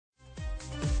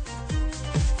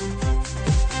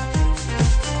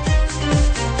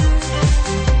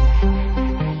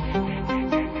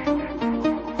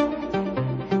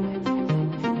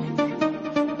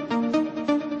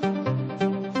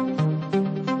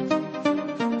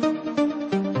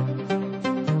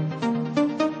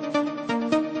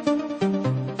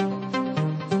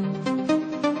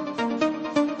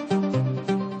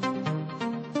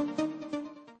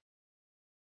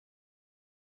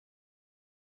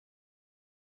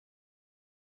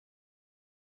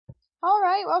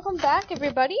Alright, welcome back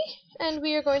everybody, and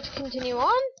we are going to continue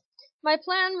on. My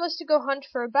plan was to go hunt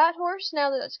for a bat horse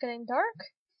now that it's getting dark,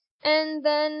 and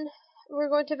then we're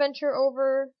going to venture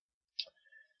over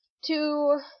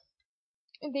to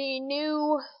the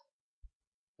new...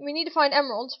 We need to find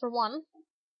emeralds for one,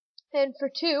 and for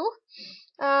two,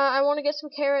 I want to get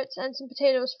some carrots and some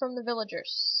potatoes from the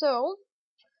villagers. So,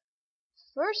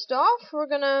 first off, we're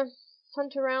gonna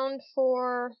hunt around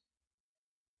for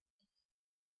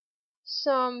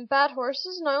some bat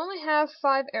horses, and I only have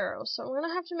 5 arrows, so I'm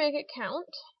gonna have to make it count,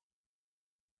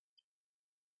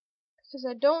 because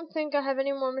I don't think I have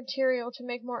any more material to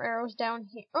make more arrows down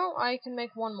here. Oh, I can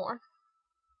make one more.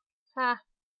 Ha.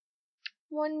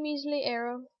 One measly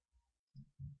arrow.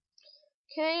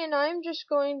 Okay, and I'm just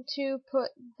going to put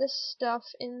this stuff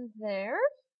in there.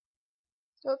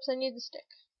 Oops, I need the stick.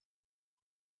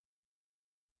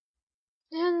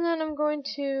 And then I'm going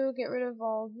to get rid of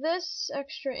all this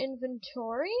extra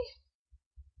inventory,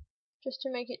 just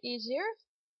to make it easier.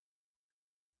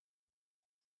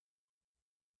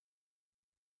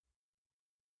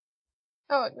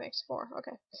 Oh, it makes 4.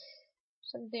 Okay.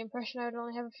 So I had the impression I would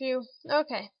only have a few.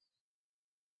 Okay.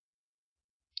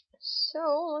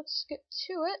 So, let's get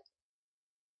to it.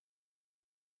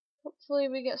 Hopefully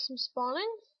we get some spawning.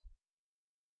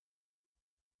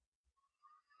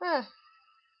 Ah.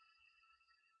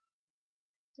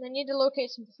 I need to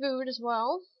locate some food as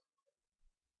well.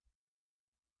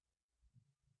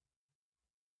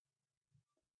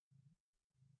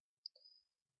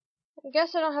 I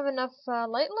guess I don't have enough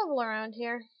light level around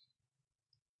here.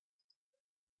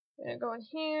 I'm gonna go in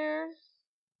here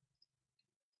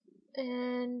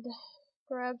and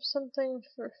grab something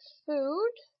for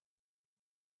food.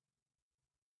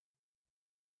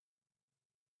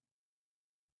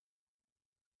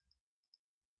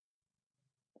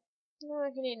 Oh,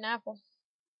 I can eat an apple.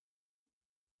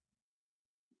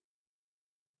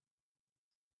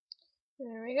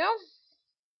 There we go.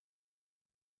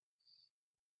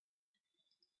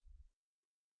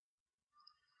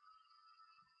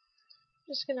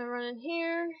 Just gonna run in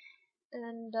here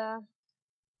and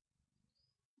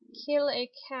kill a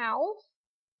cow.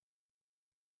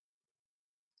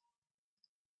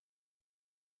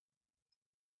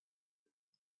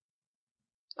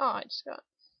 Oh, I just got.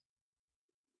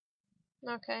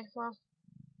 Okay, well.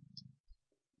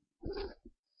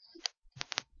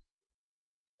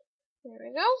 There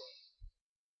we go.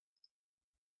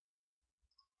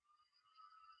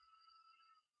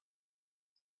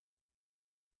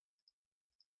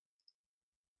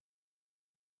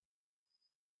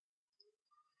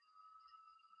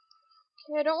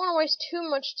 Okay, I don't want to waste too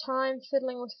much time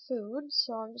fiddling with food,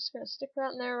 so I'm just gonna stick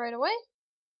that in there right away.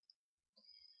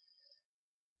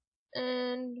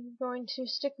 And I'm going to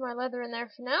stick my leather in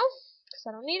there for now, because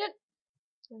I don't need it.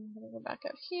 I'm gonna go back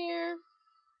out here.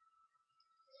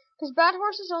 Because bat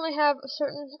horses only have a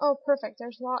certain... Oh, perfect.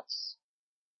 There's lots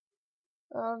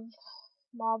of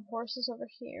mob horses over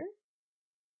here.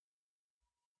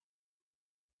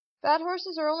 Bat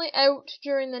horses are only out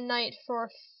during the night for a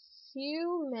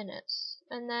few minutes,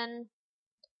 and then...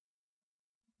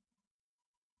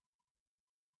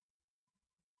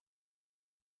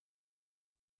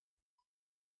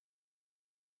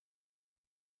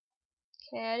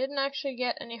 Okay, I didn't actually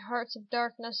get any Hearts of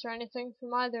Darkness or anything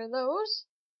from either of those.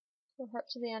 Or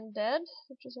Hearts of the Undead,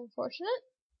 which is unfortunate.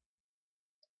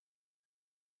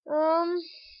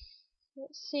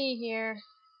 Let's see here.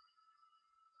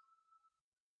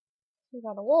 We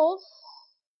got a wolf.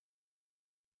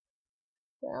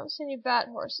 But I don't see any bat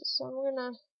horses, so I'm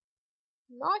gonna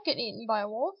not get eaten by a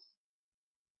wolf.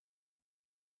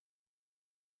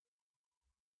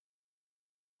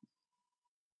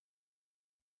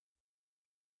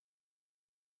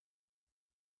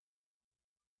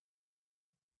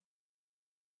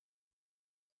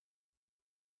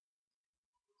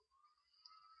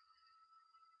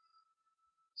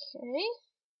 Okay.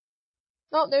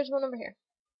 Oh, there's one over here.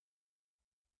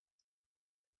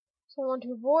 So I want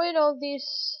to avoid all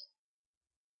these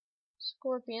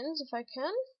scorpions if I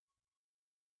can.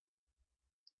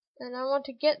 And I want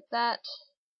to get that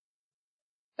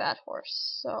bat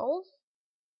horse, so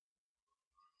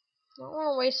I don't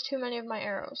want to waste too many of my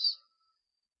arrows.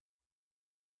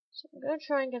 So I'm going to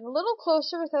try and get a little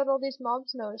closer without all these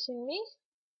mobs noticing me.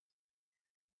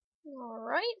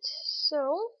 Alright,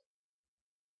 so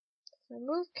if I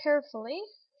move carefully,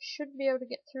 I should be able to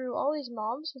get through all these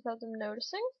mobs without them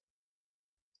noticing.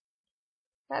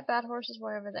 That bat horse is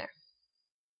way over there.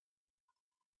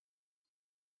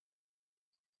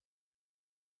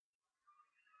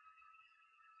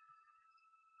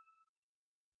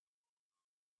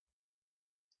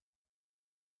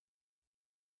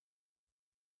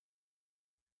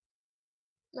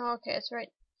 Okay, it's right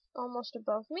almost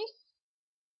above me.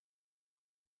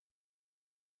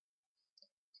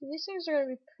 See, these things are going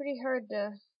to be pretty hard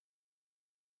to...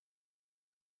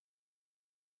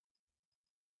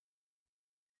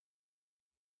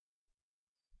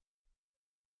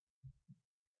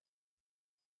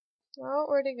 Oh,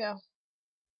 where'd he go?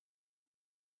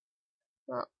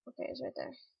 Oh, okay, he's right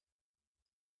there.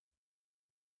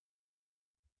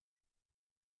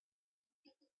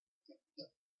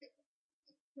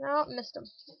 No, missed him.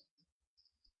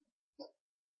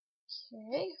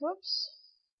 Okay, whoops.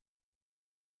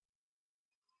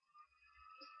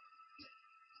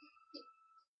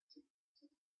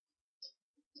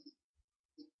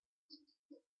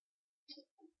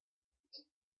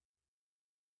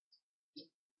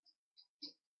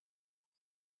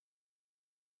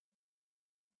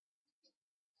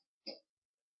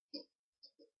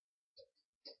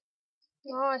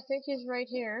 Oh, I think he's right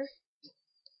here.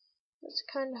 It's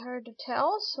kind of hard to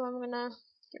tell, so I'm gonna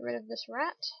get rid of this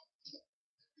rat.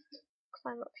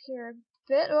 Climb up here a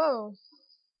bit. Oh,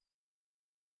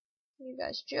 you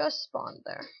guys just spawned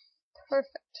there.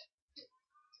 Perfect.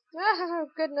 Ah,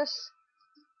 goodness.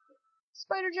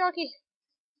 Spider jockey.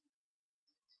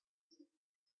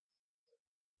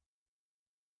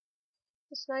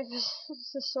 This knife is...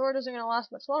 this sword isn't gonna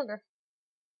last much longer.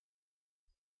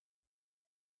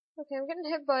 Okay, I'm getting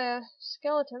hit by a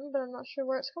skeleton, but I'm not sure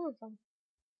where it's coming from.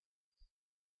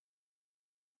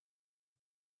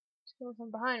 It's coming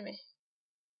from behind me.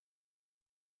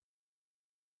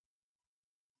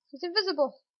 He's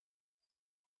invisible.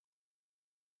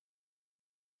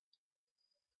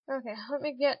 Okay, let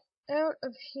me get out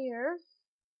of here.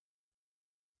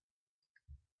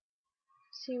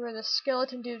 See where the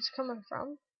skeleton dude's coming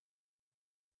from.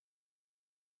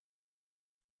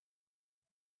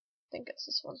 I think it's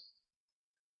this one.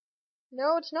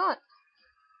 No, it's not.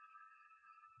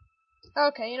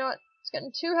 Okay, you know what? It's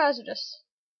getting too hazardous.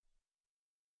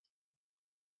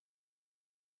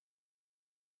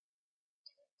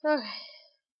 Okay.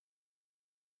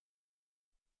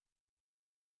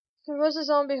 There was a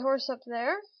zombie horse up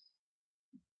there.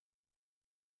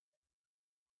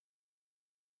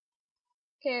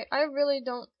 Okay, I really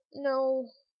don't know.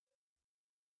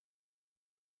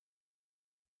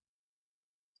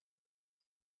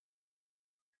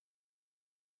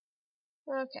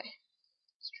 Okay.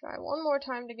 Let's try one more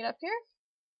time to get up here.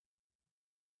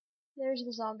 There's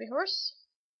the zombie horse.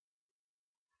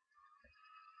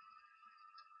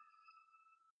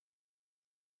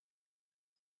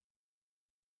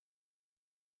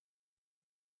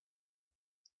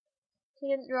 He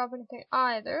didn't drop anything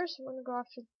either, so I'm gonna go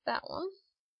after that one.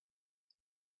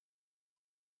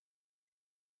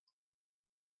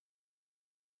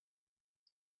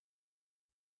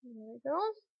 There we go.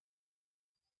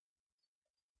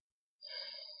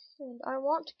 And I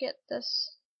want to get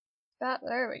this bat.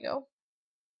 There we go.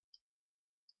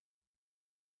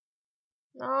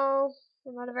 No,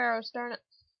 I'm out of arrows, darn it.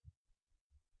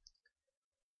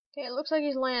 Okay, it looks like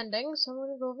he's landing, so I'm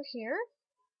gonna go over here.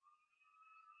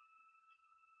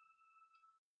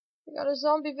 We got a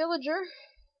zombie villager.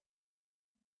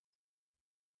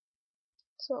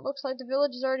 So it looks like the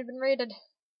village has already been raided.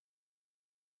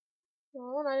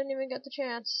 Oh, and I didn't even get the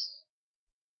chance.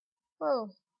 Whoa.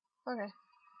 Okay.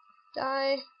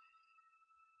 Die.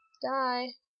 Die.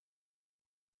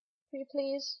 Pretty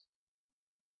please.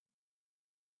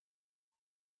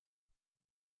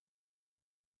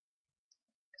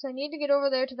 Because I need to get over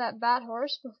there to that bat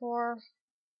horse before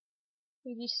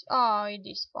he he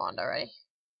despawned already.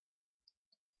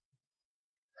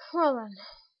 Well then.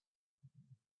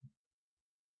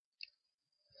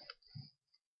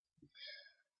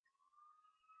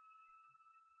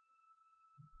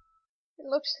 It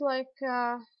looks like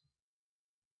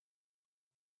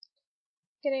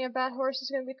getting a bat horse is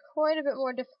going to be quite a bit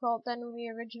more difficult than we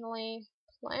originally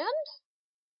planned.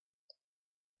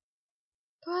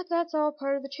 But that's all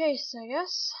part of the chase, I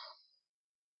guess.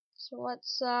 So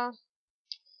let's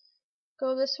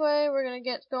go this way. We're going to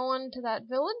get going to that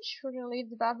village. We're going to leave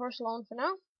the bat horse alone for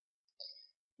now.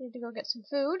 Need to go get some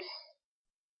food.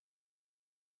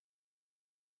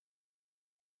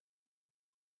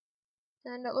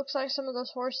 And it looks like some of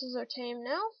those horses are tame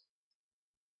now.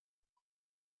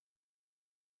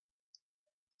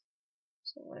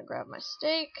 So I'm going to grab my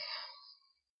steak.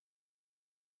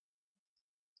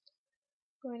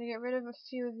 I'm going to get rid of a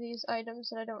few of these items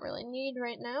that I don't really need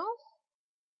right now.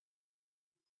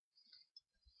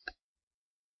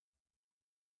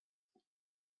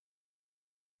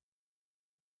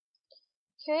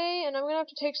 Okay, and I'm going to have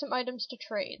to take some items to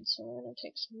trade. So I'm going to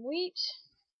take some wheat.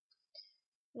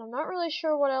 And I'm not really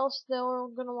sure what else they're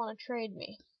gonna want to trade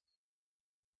me.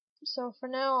 So for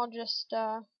now, I'll just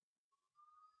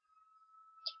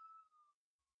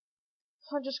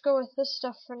go with this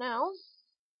stuff for now,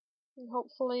 and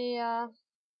hopefully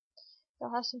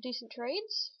they'll have some decent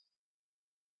trades.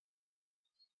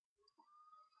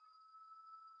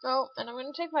 Oh, and I'm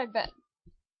gonna take my bet.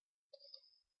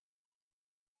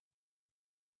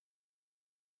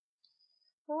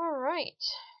 Alright.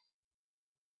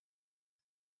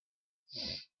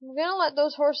 I'm gonna let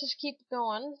those horses keep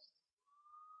going.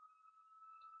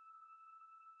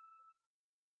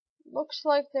 Looks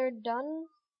like they're done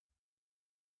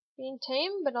being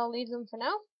tamed, but I'll leave them for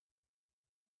now.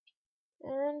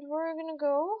 And we're gonna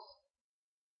go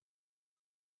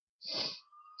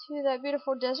to that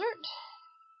beautiful desert.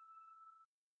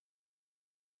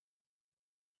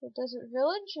 The desert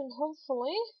village, and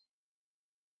hopefully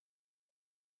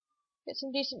get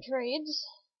some decent trades.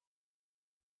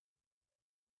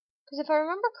 Because if I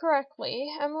remember correctly,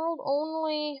 Emerald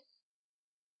only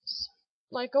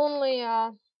will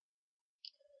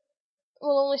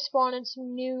only spawn in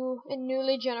some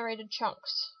newly generated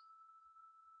chunks.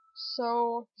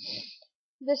 So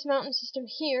this mountain system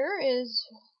here is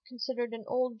considered an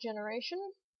old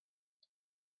generation.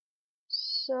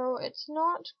 So it's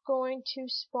not going to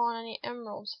spawn any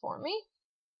emeralds for me.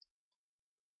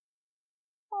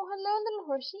 Oh, hello, little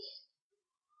horsey.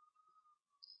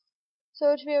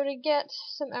 So to be able to get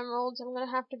some emeralds, I'm going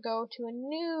to have to go to a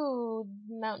new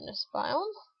mountainous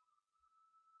biome.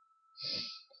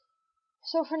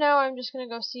 So for now, I'm just going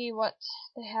to go see what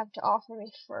they have to offer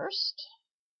me first.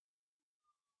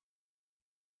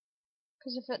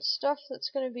 Because if it's stuff that's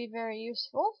going to be very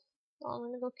useful, I'm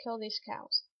going to go kill these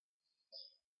cows.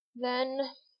 Then,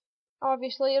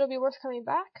 obviously, it'll be worth coming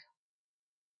back.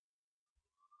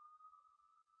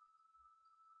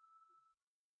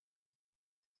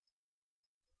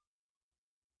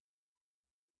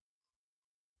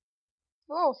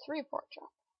 Oh, 3 pork chop.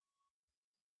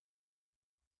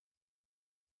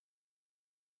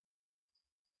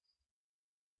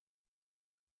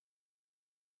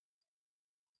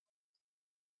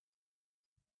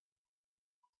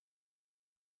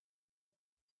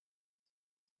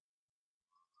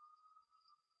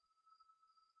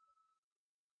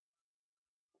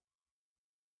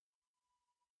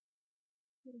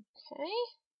 Okay.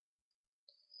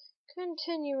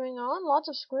 Continuing on, lots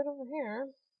of squid over here.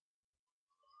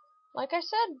 Like I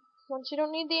said, once you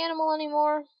don't need the animal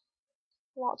anymore,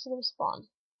 lots of them spawn.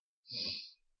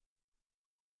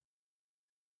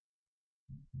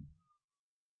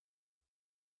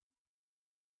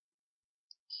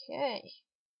 Okay,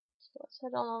 so let's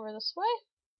head on over this way.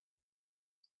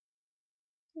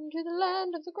 Into the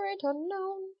land of the great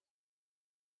unknown.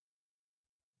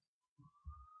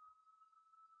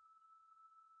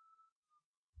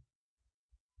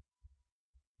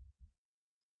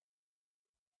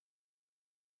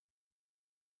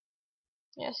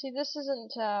 Yeah, see, this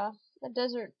isn't a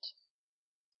desert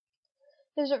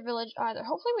village either.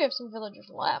 Hopefully we have some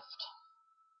villagers left.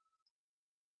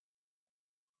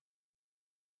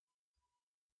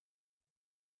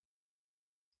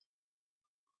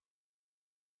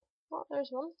 Oh, there's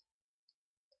one.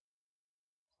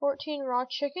 14 raw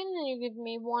chicken, and you give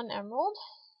me 1 emerald.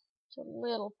 It's a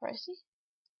little pricey.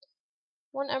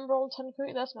 1 emerald, 10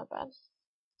 cookie, that's not bad.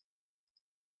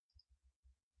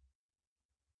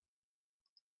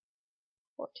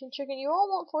 14 chicken. You all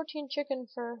want 14 chicken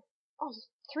for... Oh,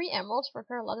 3 emeralds for a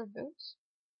pair of leather boots.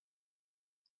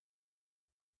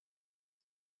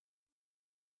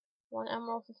 1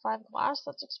 emerald for 5 glass,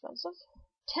 that's expensive.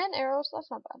 10 arrows, that's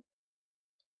not bad.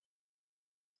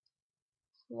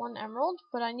 1 emerald,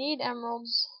 but I need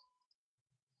emeralds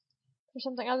for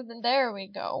something other than... There we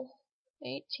go.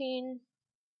 18.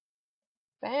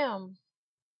 Bam.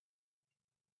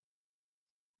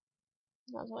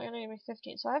 That's only gonna give me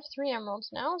 15. So I have 3 emeralds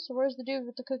now, so where's the dude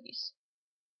with the cookies?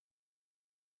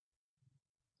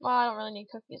 Well, I don't really need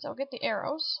cookies. I'll get the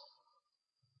arrows.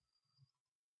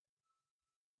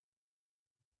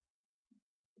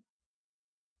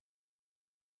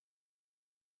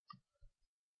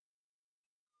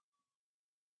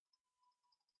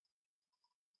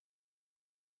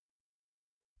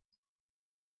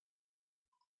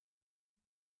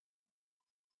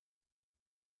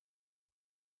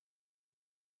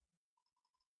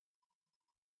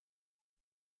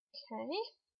 Okay.